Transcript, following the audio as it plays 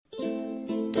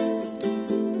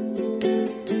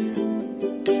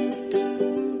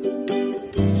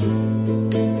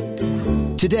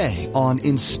today on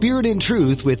In Spirit and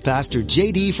Truth with Pastor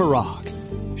J.D.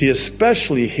 Farag. He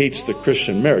especially hates the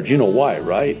Christian marriage. You know why,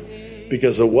 right?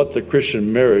 Because of what the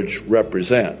Christian marriage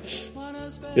represents.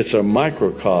 It's a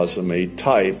microcosm, a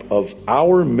type of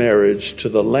our marriage to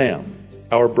the Lamb,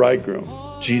 our bridegroom,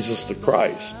 Jesus the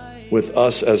Christ, with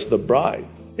us as the bride.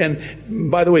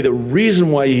 And by the way, the reason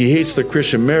why he hates the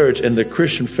Christian marriage and the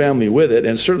Christian family with it,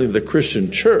 and certainly the Christian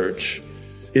church,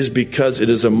 is because it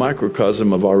is a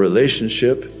microcosm of our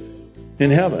relationship in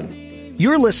heaven.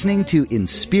 You're listening to In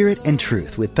Spirit and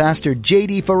Truth with Pastor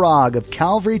J.D. Farag of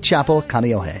Calvary Chapel,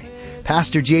 Kaneohe.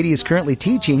 Pastor J.D. is currently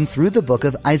teaching through the book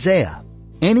of Isaiah.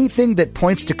 Anything that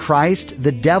points to Christ,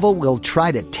 the devil will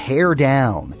try to tear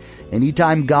down.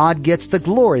 Anytime God gets the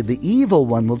glory, the evil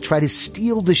one will try to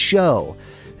steal the show.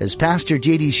 As Pastor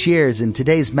J.D. shares in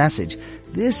today's message,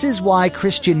 this is why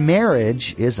Christian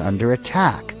marriage is under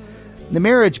attack. The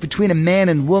marriage between a man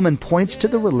and woman points to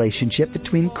the relationship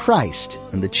between Christ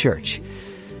and the church.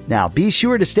 Now, be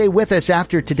sure to stay with us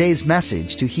after today's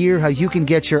message to hear how you can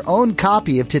get your own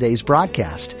copy of today's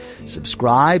broadcast.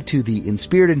 Subscribe to the In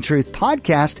Spirit and Truth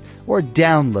podcast or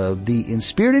download the In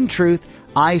Spirit and Truth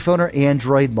iPhone or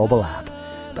Android mobile app.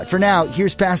 But for now,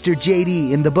 here's Pastor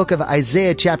J.D. in the book of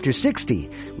Isaiah chapter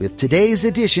 60 with today's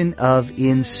edition of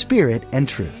In Spirit and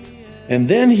Truth. And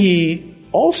then he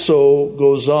also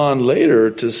goes on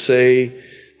later to say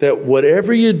that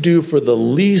whatever you do for the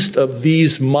least of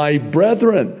these my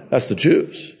brethren, that's the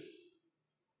Jews,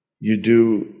 you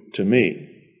do to me,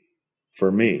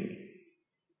 for me.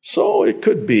 So it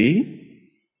could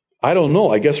be, I don't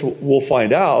know, I guess we'll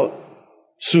find out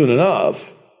soon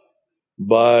enough,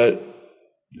 but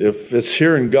if it's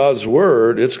here in God's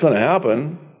Word, it's going to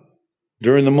happen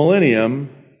during the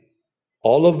millennium.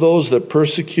 All of those that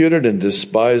persecuted and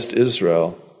despised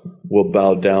Israel will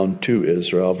bow down to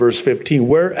Israel. Verse 15,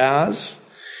 whereas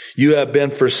you have been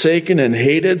forsaken and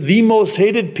hated, the most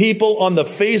hated people on the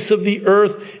face of the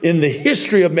earth in the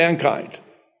history of mankind.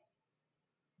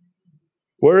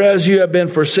 Whereas you have been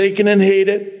forsaken and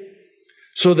hated,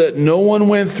 so that no one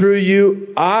went through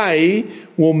you, I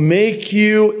will make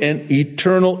you an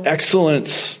eternal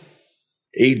excellence,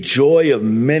 a joy of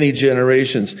many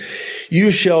generations.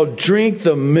 You shall drink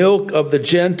the milk of the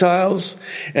Gentiles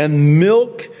and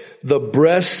milk the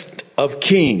breast of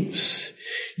kings.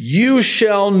 You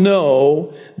shall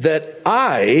know that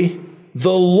I,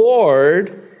 the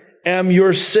Lord, am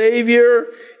your Savior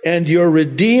and your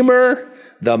Redeemer,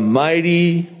 the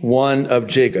mighty one of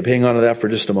Jacob. Hang on to that for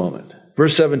just a moment.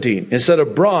 Verse 17, instead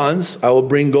of bronze, I will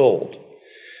bring gold.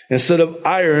 Instead of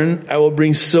iron, I will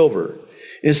bring silver.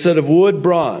 Instead of wood,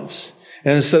 bronze.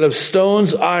 And instead of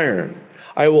stones, iron.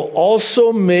 I will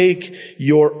also make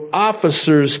your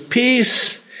officers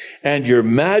peace and your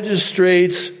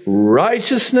magistrates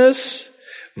righteousness.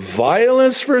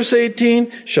 Violence, verse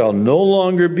 18, shall no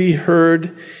longer be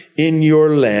heard in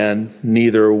your land,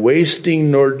 neither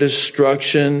wasting nor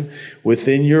destruction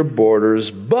within your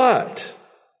borders, but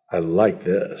I like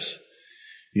this.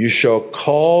 You shall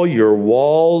call your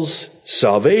walls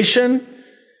salvation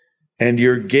and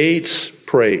your gates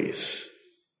praise.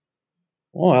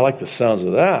 Oh, I like the sounds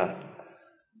of that.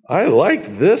 I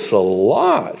like this a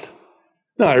lot.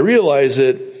 Now, I realize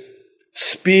it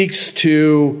speaks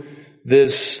to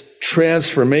this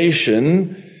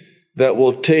transformation that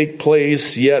will take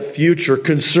place yet future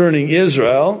concerning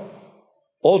Israel,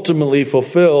 ultimately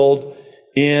fulfilled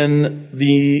in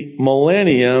the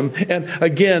millennium, and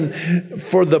again,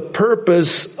 for the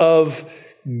purpose of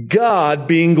God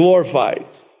being glorified.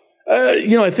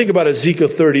 I think about Ezekiel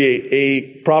 38, a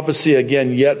prophecy,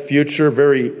 again, yet future,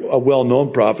 very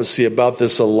well-known prophecy about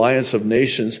this alliance of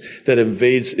nations that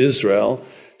invades Israel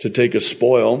to take a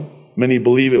spoil. Many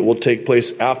believe it will take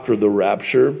place after the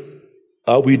rapture.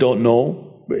 We don't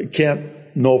know. We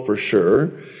can't know for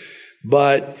sure.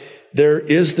 But there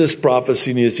is this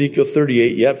prophecy in Ezekiel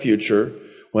 38, yet future,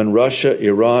 when Russia,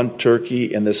 Iran,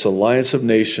 Turkey, and this alliance of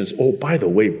nations. Oh, by the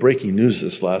way, breaking news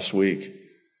this last week.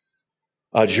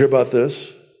 Did you hear about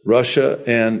this? Russia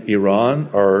and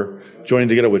Iran are joining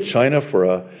together with China for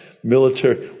a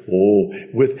military. Oh,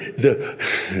 with the.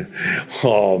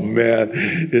 Oh, man.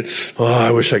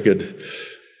 I wish I could.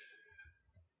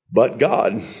 But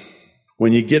God,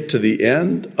 when you get to the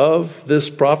end of this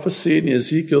prophecy in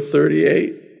Ezekiel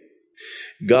 38,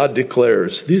 God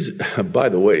declares, by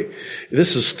the way,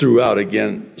 this is throughout,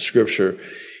 again, Scripture.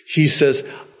 He says,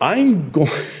 I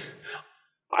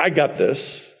got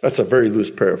this. That's a very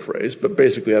loose paraphrase, but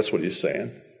basically that's what he's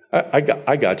saying. I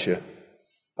got you.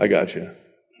 I got you.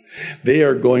 They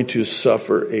are going to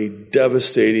suffer a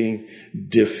devastating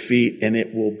defeat, and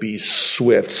it will be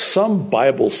swift. Some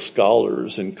Bible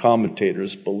scholars and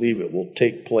commentators believe it will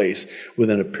take place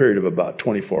within a period of about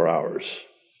 24 hours.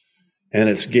 And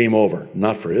it's game over,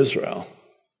 not for Israel,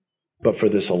 but for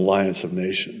this alliance of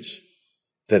nations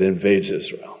that invades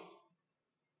Israel.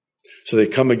 So they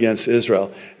come against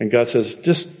Israel, and God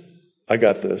says, I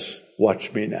got this.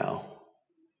 Watch me now.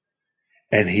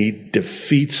 And he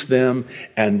defeats them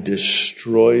and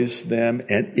destroys them.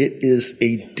 And it is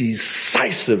a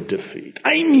decisive defeat.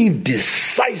 I mean,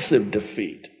 decisive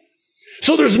defeat.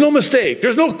 So there's no mistake.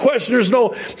 There's no question. There's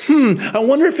no, I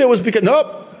wonder if it was because,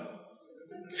 nope.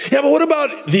 Yeah, but what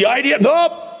about the idea?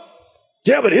 Nope.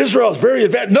 Yeah, but Israel's very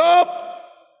advanced. Nope.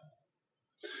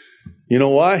 You know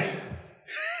why?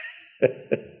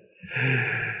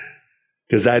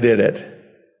 Because I did it.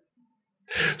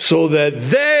 So that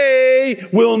they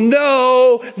will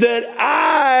know that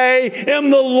I am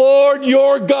the Lord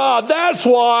your God. That's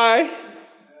why.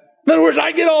 In other words,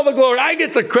 I get all the glory. I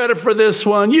get the credit for this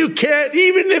one. You can't,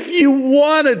 even if you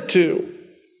wanted to.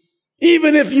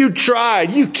 Even if you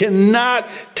tried, you cannot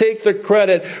take the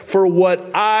credit for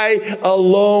what I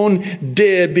alone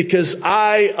did, because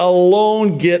I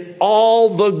alone get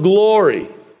all the glory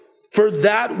for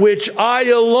that which I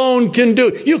alone can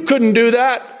do. You couldn't do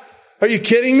that. Are you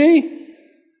kidding me?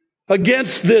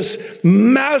 Against this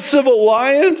massive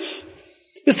alliance?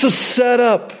 It's a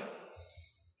setup.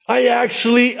 I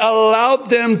actually allowed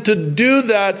them to do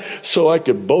that so I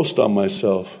could boast on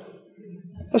myself.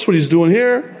 That's what he's doing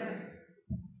here.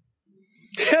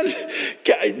 And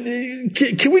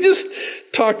can we just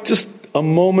talk just a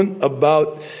moment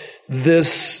about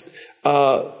this,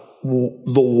 the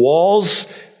walls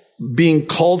being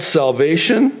called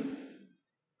salvation?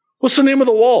 What's the name of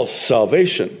the walls?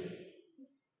 Salvation.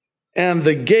 And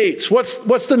the gates, what's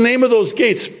the name of those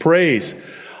gates? Praise.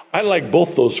 I like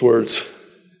both those words.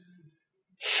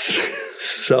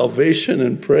 Salvation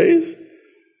and praise.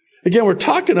 Again, we're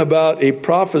talking about a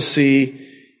prophecy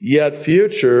yet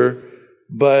future,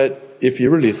 but if you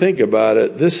really think about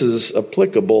it, this is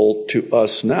applicable to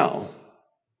us now.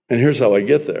 And here's how I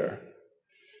get there.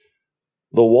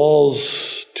 The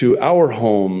walls to our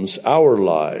homes, our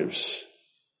lives,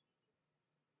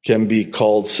 can be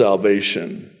called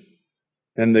salvation.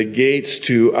 And the gates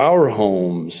to our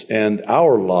homes and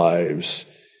our lives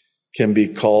can be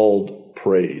called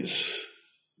praise.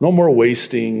 No more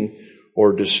wasting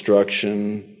or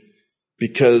destruction,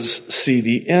 because, see,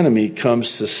 the enemy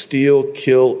comes to steal,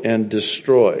 kill, and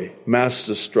destroy. Mass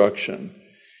destruction.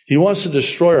 He wants to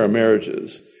destroy our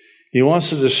marriages. He wants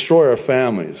to destroy our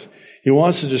families. He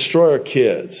wants to destroy our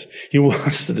kids. He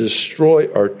wants to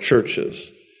destroy our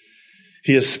churches.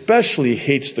 He especially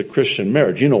hates the Christian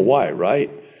marriage. You know why,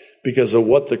 right? Because of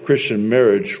what the Christian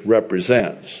marriage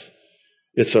represents.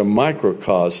 It's a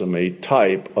microcosm, a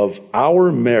type of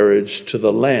our marriage to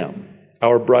the Lamb,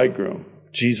 our bridegroom,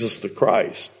 Jesus the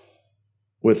Christ,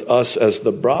 with us as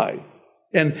the bride.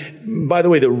 And by the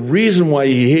way, the reason why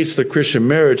he hates the Christian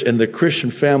marriage and the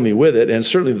Christian family with it, and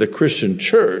certainly the Christian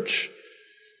church,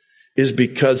 is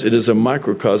because it is a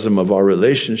microcosm of our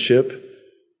relationship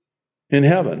in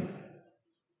heaven.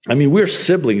 I mean, we're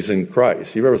siblings in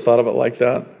Christ. You've ever thought of it like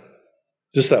that?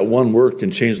 Just that one word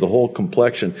can change the whole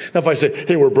complexion. Now, if I say,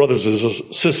 hey, we're brothers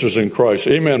and sisters in Christ.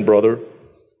 Amen, brother.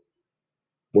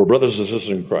 We're brothers and sisters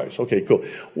in Christ. Okay, cool.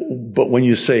 But when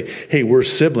you say, hey, we're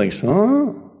siblings,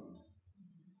 now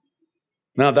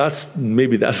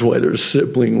maybe that's why there's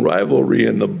sibling rivalry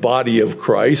in the body of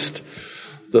Christ,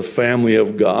 the family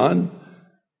of God.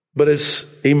 But it's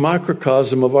a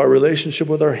microcosm of our relationship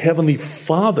with our Heavenly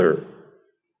Father.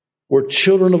 We're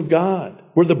children of God.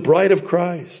 We're the bride of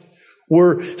Christ.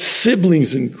 We're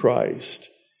siblings in Christ.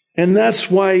 And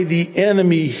that's why the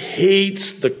enemy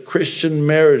hates the Christian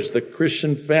marriage, the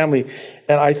Christian family.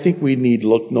 And I think we need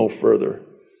look no further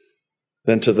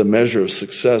than to the measure of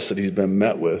success that he's been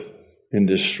met with in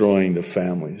destroying the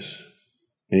families.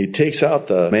 And he takes out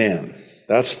the man.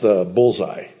 That's the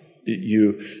bullseye.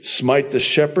 You smite the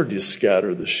shepherd, you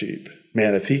scatter the sheep.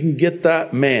 Man, if he can get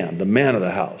that man, the man of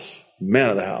the house.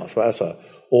 Man of the house. Well, that's an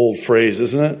old phrase,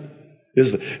 isn't it?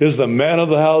 Is the man of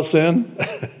the house in?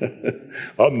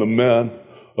 I'm the man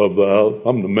of the house.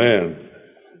 I'm the man.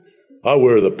 I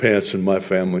wear the pants in my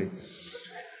family.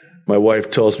 My wife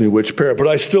tells me which pair, but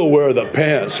I still wear the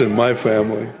pants in my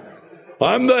family.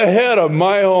 I'm the head of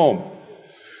my home.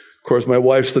 Of course, my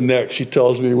wife's the neck. She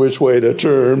tells me which way to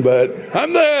turn, but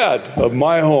I'm the head of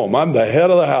my home. I'm the head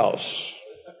of the house.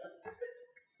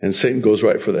 And Satan goes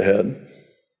right for the head.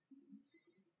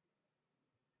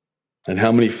 And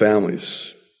how many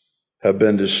families have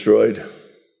been destroyed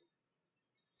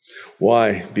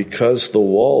Why? Because the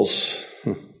walls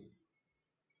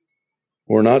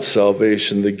were not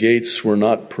salvation. The gates were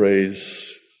not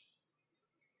praise.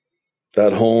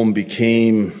 That home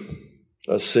became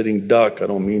a sitting duck. I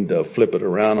don't mean to flip it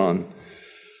around on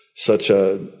such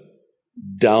a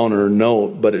downer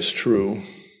note, but it's true.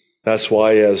 That's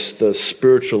why as the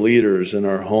spiritual leaders in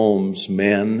our homes,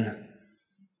 men,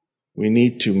 we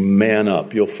need to man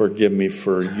up. You'll forgive me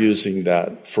for using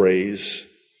that phrase.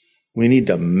 We need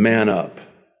to man up.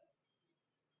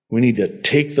 We need to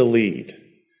take the lead.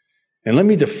 And let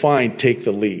me define take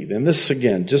the lead. And this,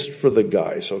 again, just for the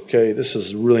guys, okay? This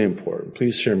is really important.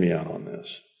 Please hear me out on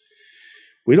this.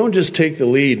 We don't just take the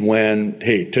lead when,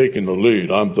 hey, taking the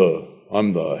lead, I'm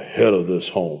the head of this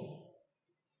home.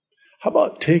 How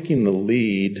about taking the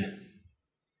lead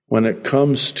when it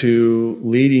comes to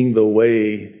leading the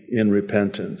way in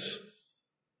repentance?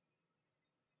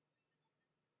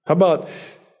 How about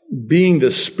being the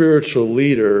spiritual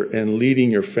leader and leading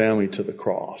your family to the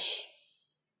cross?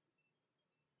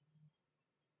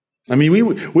 I mean,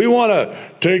 we want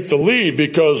to take the lead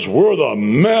because we're the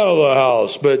man of the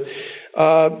house, but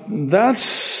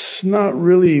that's not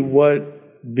really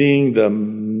what being the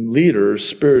leader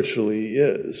spiritually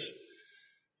is.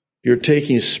 You're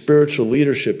taking spiritual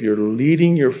leadership. You're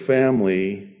leading your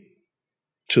family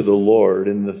to the Lord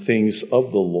and the things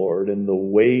of the Lord and the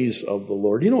ways of the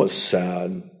Lord. You know what's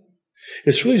sad?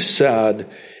 It's really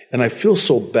sad, and I feel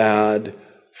so bad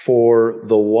for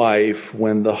the wife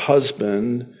when the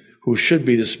husband, who should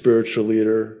be the spiritual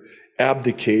leader,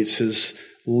 abdicates his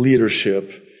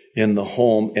leadership in the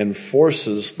home and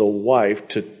forces the wife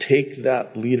to take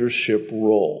that leadership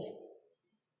role.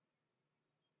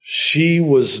 She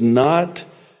was not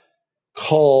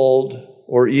called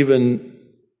or even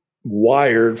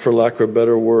wired, for lack of a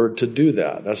better word, to do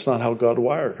that. That's not how God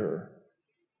wired her.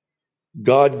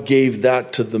 God gave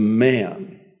that to the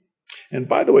man. And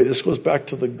by the way, this goes back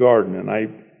to the garden, and I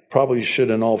probably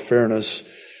should, in all fairness,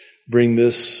 bring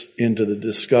this into the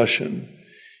discussion.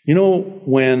 You know,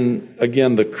 when,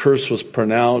 again, the curse was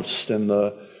pronounced and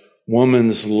the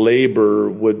woman's labor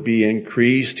would be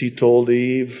increased, he told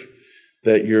Eve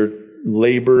that your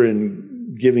labor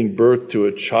in giving birth to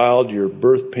a child, your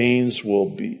birth pains will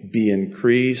be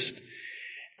increased.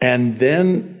 And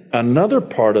then another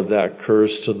part of that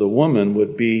curse to the woman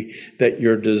would be that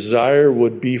your desire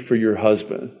would be for your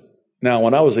husband. Now,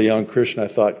 when I was a young Christian, I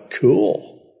thought,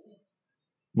 cool.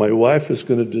 My wife is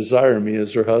going to desire me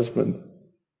as her husband.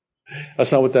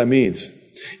 That's not what that means.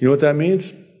 You know what that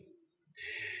means?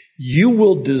 You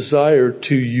will desire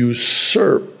to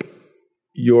usurp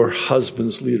your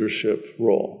husband's leadership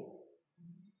role.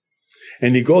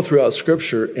 And you go throughout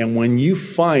Scripture, and when you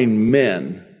find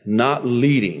men not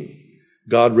leading,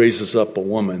 God raises up a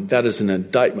woman. That is an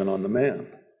indictment on the man.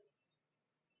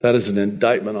 That is an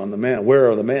indictment on the man. Where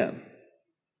are the men?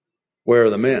 Where are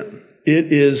the men?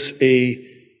 It is a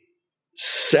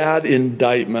sad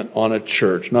indictment on a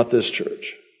church, not this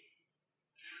church,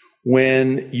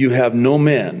 when you have no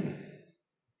men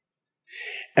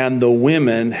and the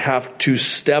women have to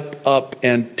step up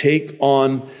and take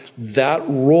on that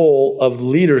role of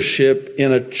leadership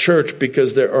in a church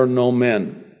because there are no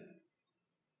men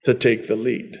to take the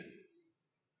lead.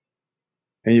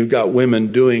 And you've got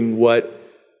women doing what,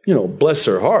 bless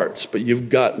their hearts, but you've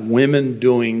got women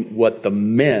doing what the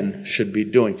men should be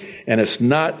doing. And it's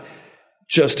not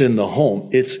just in the home,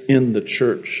 it's in the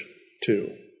church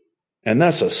too. And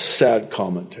that's a sad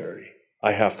commentary,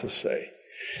 I have to say.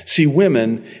 See,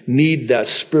 women need that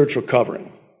spiritual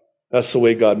covering. That's the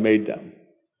way God made them.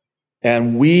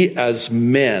 And we as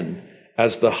men,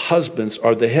 as the husbands,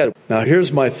 are the head. Now,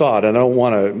 here's my thought, and I don't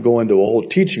want to go into a whole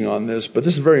teaching on this, but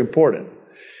this is very important.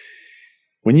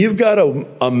 When you've got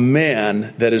a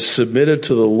man that is submitted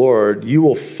to the Lord, you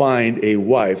will find a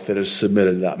wife that is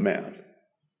submitted to that man.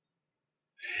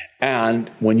 And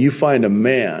when you find a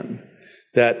man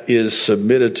that is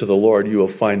submitted to the Lord, you will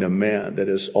find a man that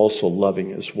is also loving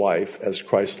his wife as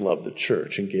Christ loved the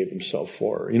church and gave himself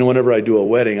for her. Whenever I do a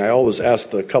wedding, I always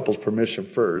ask the couple's permission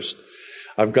first.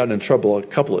 I've gotten in trouble a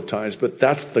couple of times, but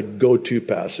that's the go-to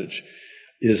passage,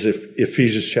 is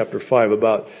Ephesians chapter 5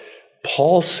 about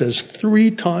Paul says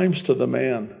 3 times to the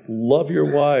man, love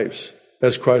your wives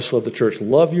as Christ loved the church.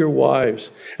 Love your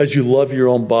wives as you love your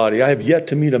own body. I have yet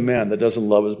to meet a man that doesn't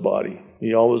love his body.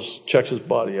 He always checks his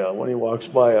body out when he walks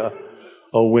by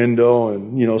a window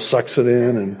and, sucks it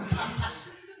in.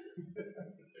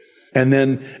 And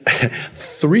then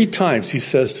 3 times he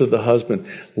says to the husband,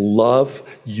 love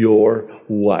your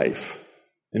wife.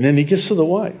 And then he gets to the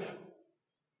wife.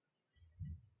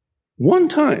 1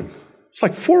 time. It's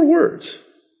like 4 words.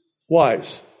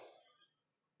 Wives,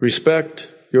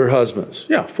 Respect your husbands.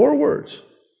 Yeah, 4 words.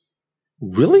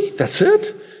 Really? That's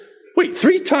it? Wait,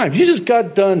 3 times. You just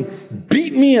got done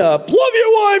beating me up. Love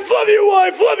your wife, love your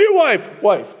wife, love your wife.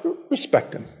 Wife,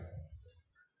 respect him.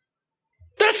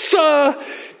 That's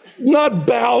not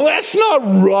bad. That's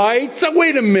not right. So,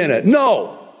 wait a minute.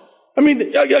 No. I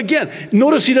mean, again,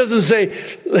 notice he doesn't say,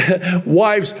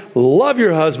 wives, love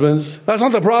your husbands. That's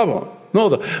not the problem. No,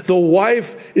 the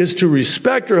wife is to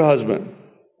respect her husband.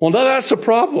 Well, now that's a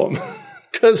problem.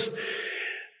 Because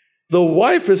the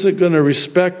wife isn't going to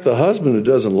respect the husband who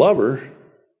doesn't love her.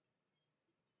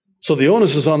 So the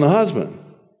onus is on the husband.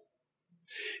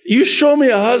 You show me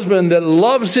a husband that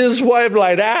loves his wife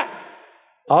like that,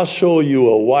 I'll show you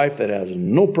a wife that has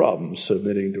no problem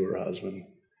submitting to her husband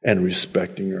and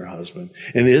respecting her husband.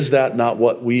 And is that not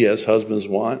what we as husbands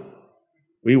want?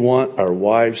 We want our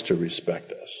wives to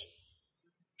respect us.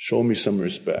 Show me some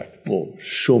respect. Well,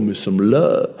 show me some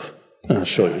love. I'll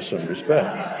show you some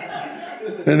respect.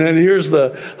 And then here's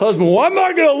the husband. Well, I'm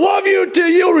not going to love you till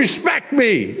you respect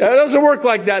me. That doesn't work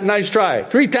like that. Nice try.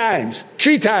 3 times.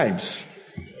 3 times.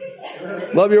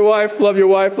 Love your wife, love your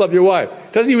wife, love your wife.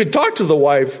 Doesn't even talk to the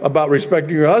wife about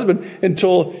respecting your husband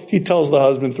until he tells the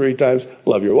husband 3 times,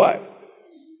 love your wife.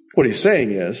 What he's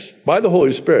saying is, by the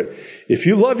Holy Spirit, if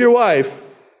you love your wife,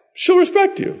 she'll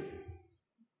respect you.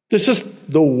 It's just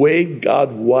the way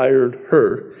God wired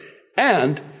her,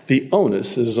 and the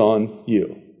onus is on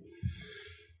you.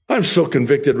 I'm so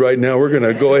convicted right now. We're going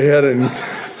to go ahead and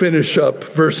finish up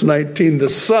verse 19. The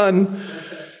sun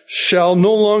shall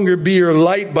no longer be your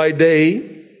light by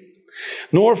day,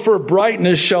 nor for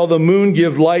brightness shall the moon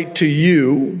give light to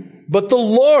you, but the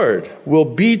Lord will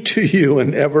be to you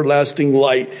an everlasting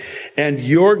light, and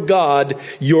your God,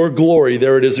 your glory.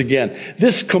 There it is again.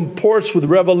 This comports with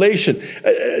Revelation.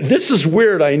 This is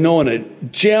weird, I know, and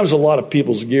it jams a lot of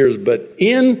people's gears, but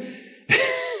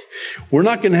we're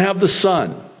not going to have the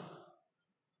sun,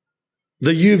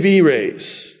 the UV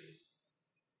rays.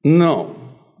 No.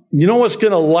 You know what's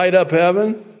going to light up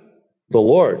heaven? The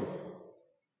Lord.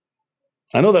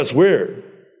 I know that's weird,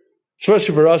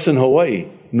 especially for us in Hawaii.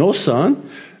 No sun.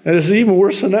 And it's even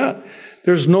worse than that.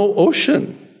 There's no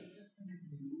ocean.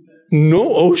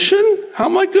 No ocean? How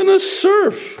am I going to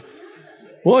surf?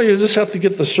 Well, you just have to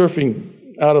get the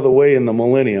surfing out of the way in the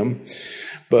millennium.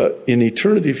 But in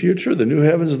eternity future, the new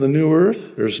heavens and the new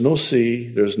earth, there's no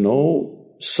sea, there's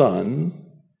no sun.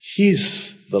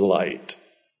 He's the light.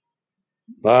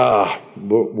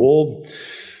 We'll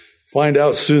find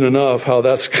out soon enough how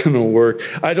that's going to work.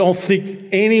 I don't think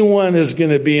anyone is going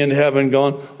to be in heaven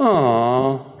going,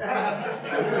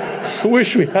 I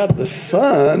wish we had the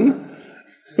sun.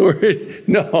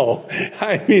 No,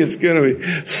 I mean, it's going to be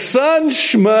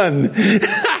sunshman.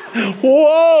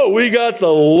 Whoa, we got the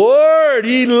Lord.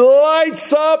 He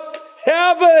lights up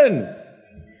heaven.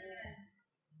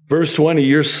 Verse 20,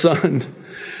 your sun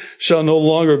shall no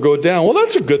longer go down. Well,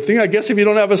 that's a good thing. I guess if you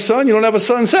don't have a sun, you don't have a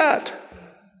sunset.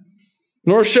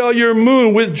 Nor shall your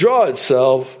moon withdraw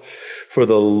itself, for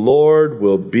the Lord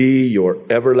will be your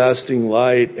everlasting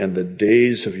light, and the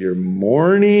days of your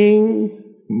mourning,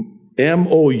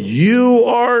 mourning,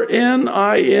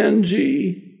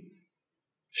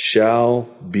 shall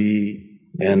be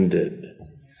ended.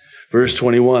 Verse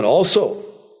 21, also,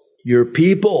 your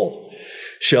people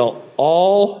shall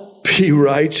all be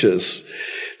righteous.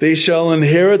 They shall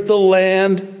inherit the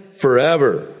land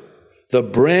forever. The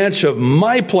branch of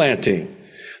my planting,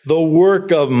 the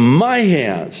work of my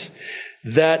hands,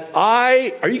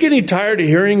 are you getting tired of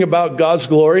hearing about God's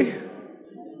glory?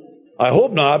 I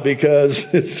hope not, because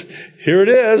here it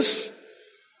is.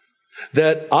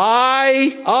 That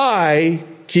I,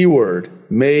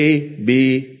 keyword, may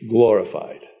be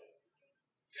glorified.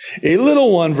 A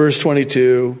little one, verse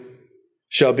 22,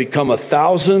 shall become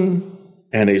 1,000,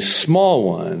 and a small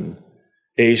one,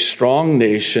 a strong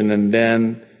nation. And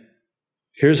then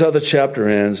here's how the chapter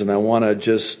ends, and I want to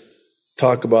just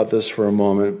talk about this for a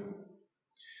moment.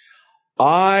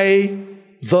 I,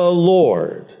 the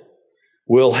Lord,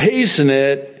 will hasten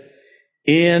it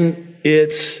in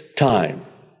its time.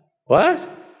 What?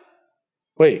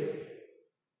 Wait.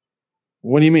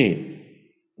 What do you mean?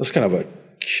 That's kind of a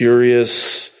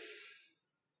curious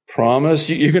promise.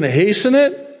 You're going to hasten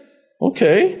it?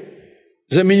 Okay.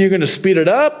 Does that mean you're going to speed it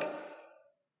up?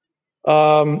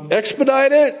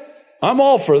 Expedite it? I'm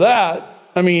all for that.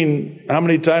 I mean, how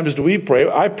many times do we pray?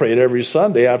 I prayed every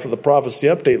Sunday after the prophecy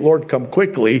update. Lord, come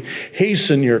quickly.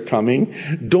 Hasten your coming.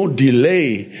 Don't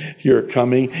delay your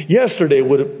coming. Yesterday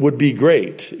would be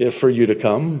great for you to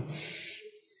come.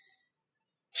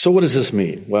 So what does this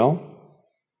mean? Well,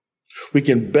 we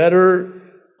can better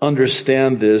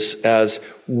understand this as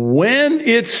when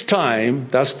it's time,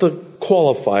 that's the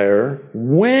qualifier,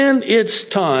 when it's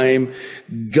time,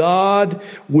 God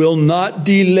will not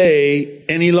delay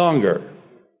any longer.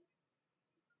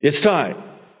 It's time.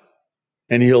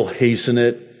 And He'll hasten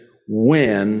it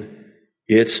when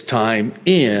it's time,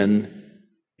 in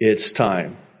its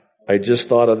time. I just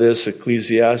thought of this,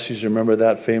 Ecclesiastes, remember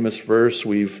that famous verse?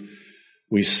 We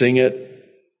sing it,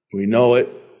 we know it.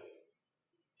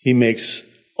 He makes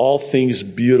all things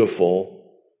beautiful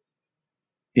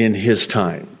in His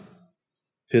time.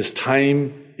 His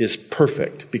time is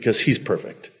perfect because He's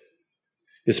perfect.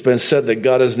 It's been said that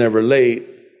God is never late,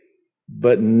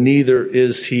 but neither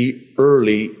is He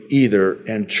early either.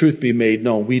 And truth be made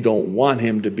known, we don't want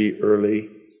Him to be early.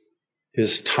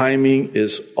 His timing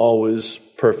is always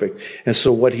perfect. And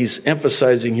so what He's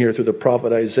emphasizing here through the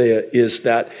prophet Isaiah is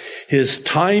that His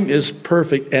time is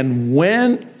perfect. And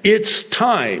when it's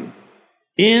time,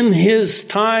 in His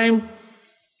time,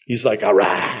 He's like, all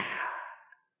right,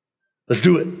 let's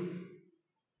do it.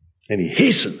 And He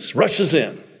hastens, rushes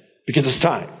in, because it's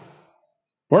time.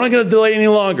 We're not going to delay any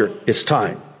longer. It's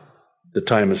time. The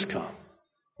time has come.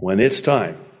 When it's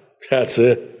time, that's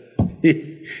it.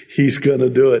 He's going to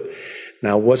do it.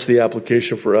 Now, what's the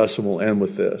application for us? And we'll end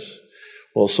with this.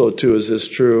 Well, so too is this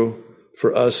true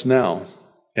for us now.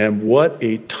 And what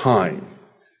a time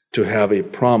to have a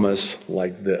promise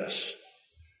like this.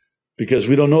 Because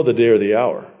we don't know the day or the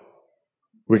hour.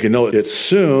 We can know it's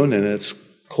soon and it's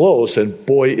close, and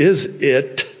boy, is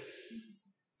it.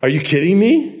 Are you kidding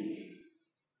me?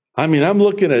 I mean, I'm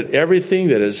looking at everything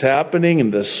that is happening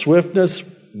and the swiftness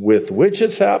with which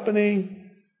it's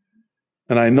happening.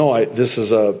 And I know this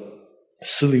is a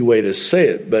silly way to say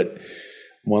it, but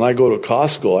when I go to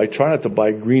Costco, I try not to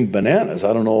buy green bananas.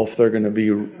 I don't know if they're going to be,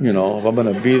 if I'm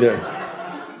going to be there.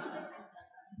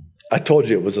 I told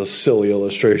you it was a silly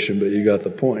illustration, but you got the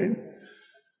point.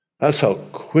 That's how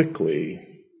quickly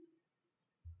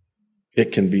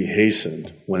it can be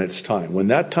hastened when it's time. When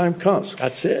that time comes,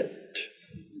 that's it.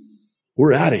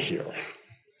 We're out of here.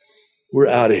 We're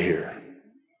out of here.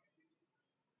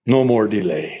 No more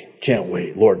delay. Can't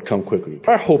wait. Lord, come quickly.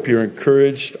 I hope you're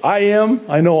encouraged. I am.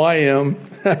 I know I am.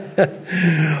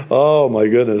 Oh, my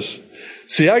goodness.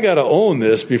 See, I got to own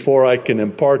this before I can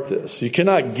impart this. You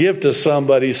cannot give to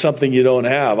somebody something you don't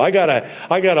have. I got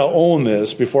to own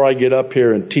this before I get up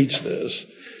here and teach this.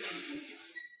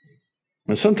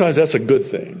 And sometimes that's a good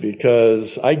thing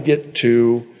because I get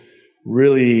to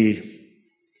really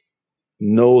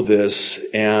know this.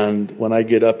 And when I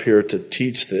get up here to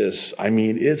teach this, I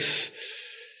mean, it's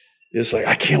like,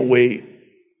 I can't wait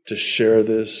to share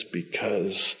this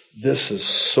because this is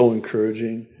so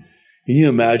encouraging. Can you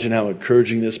imagine how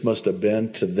encouraging this must have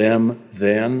been to them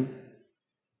then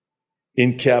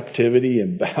in captivity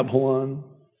in Babylon?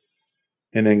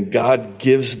 And then God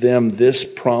gives them this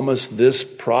promise, this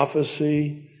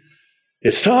prophecy.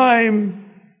 It's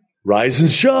time. Rise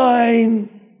and shine.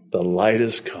 The light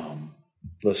has come.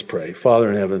 Let's pray. Father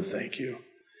in heaven, thank you.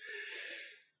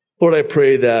 Lord, I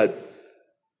pray that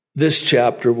this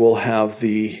chapter will have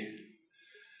the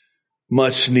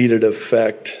much needed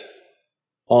effect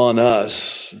on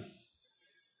us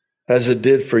as it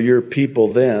did for your people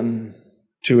then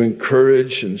to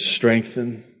encourage and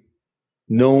strengthen.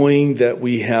 Knowing that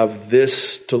we have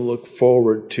this to look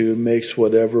forward to makes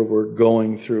whatever we're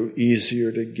going through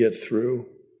easier to get through.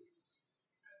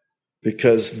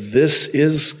 Because this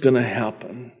is going to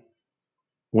happen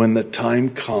when the time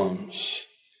comes.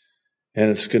 And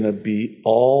it's going to be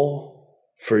all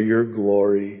for your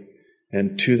glory.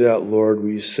 And to that, Lord,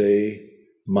 we say,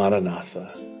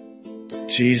 Maranatha.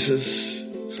 Jesus,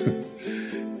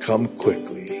 come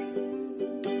quickly.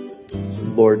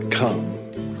 Lord, come.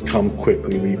 Come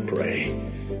quickly, we pray.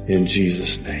 In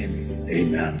Jesus' name,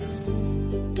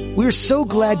 amen. We're so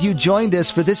glad you joined us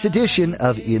for this edition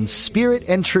of In Spirit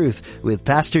and Truth with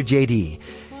Pastor J.D.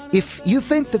 If you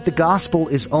think that the gospel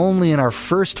is only in our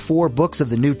first 4 books of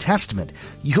the New Testament,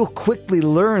 you'll quickly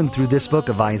learn through this book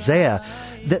of Isaiah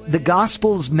that the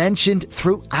gospel is mentioned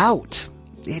throughout.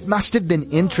 It must have been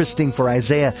interesting for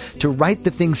Isaiah to write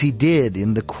the things he did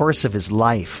in the course of his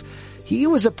life. He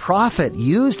was a prophet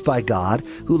used by God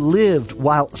who lived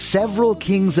while several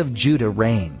kings of Judah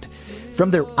reigned.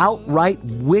 From their outright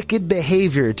wicked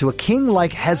behavior to a king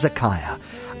like Hezekiah,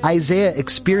 Isaiah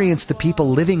experienced the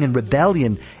people living in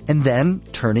rebellion and then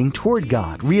turning toward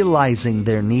God, realizing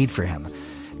their need for him.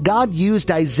 God used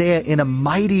Isaiah in a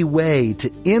mighty way to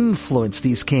influence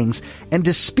these kings and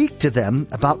to speak to them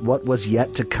about what was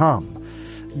yet to come.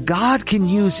 God can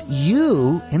use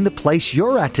you in the place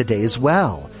you're at today as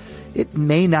well. It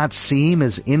may not seem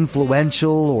as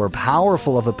influential or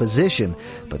powerful of a position,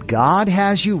 but God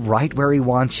has you right where He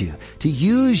wants you, to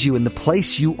use you in the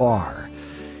place you are.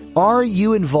 Are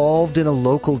you involved in a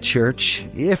local church?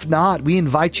 If not, we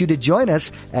invite you to join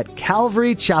us at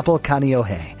Calvary Chapel,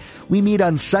 Kaneohe. We meet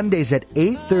on Sundays at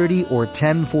 8:30 or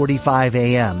 10:45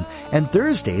 a.m. and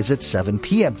Thursdays at 7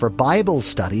 p.m. for Bible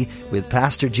study with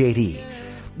Pastor J.D.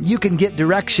 You can get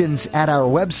directions at our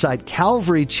website,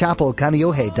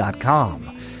 calvarychapelkaneohe.com.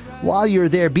 While you're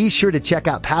there, be sure to check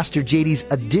out Pastor J.D.'s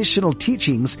additional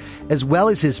teachings as well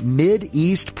as his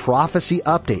Mid-East prophecy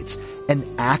updates, an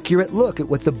accurate look at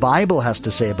what the Bible has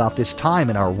to say about this time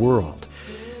in our world.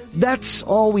 That's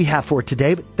all we have for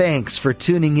today, but thanks for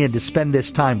tuning in to spend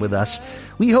this time with us.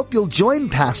 We hope you'll join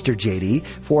Pastor J.D.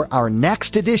 for our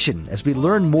next edition as we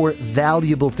learn more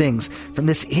valuable things from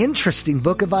this interesting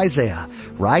book of Isaiah,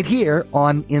 right here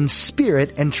on In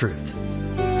Spirit and Truth.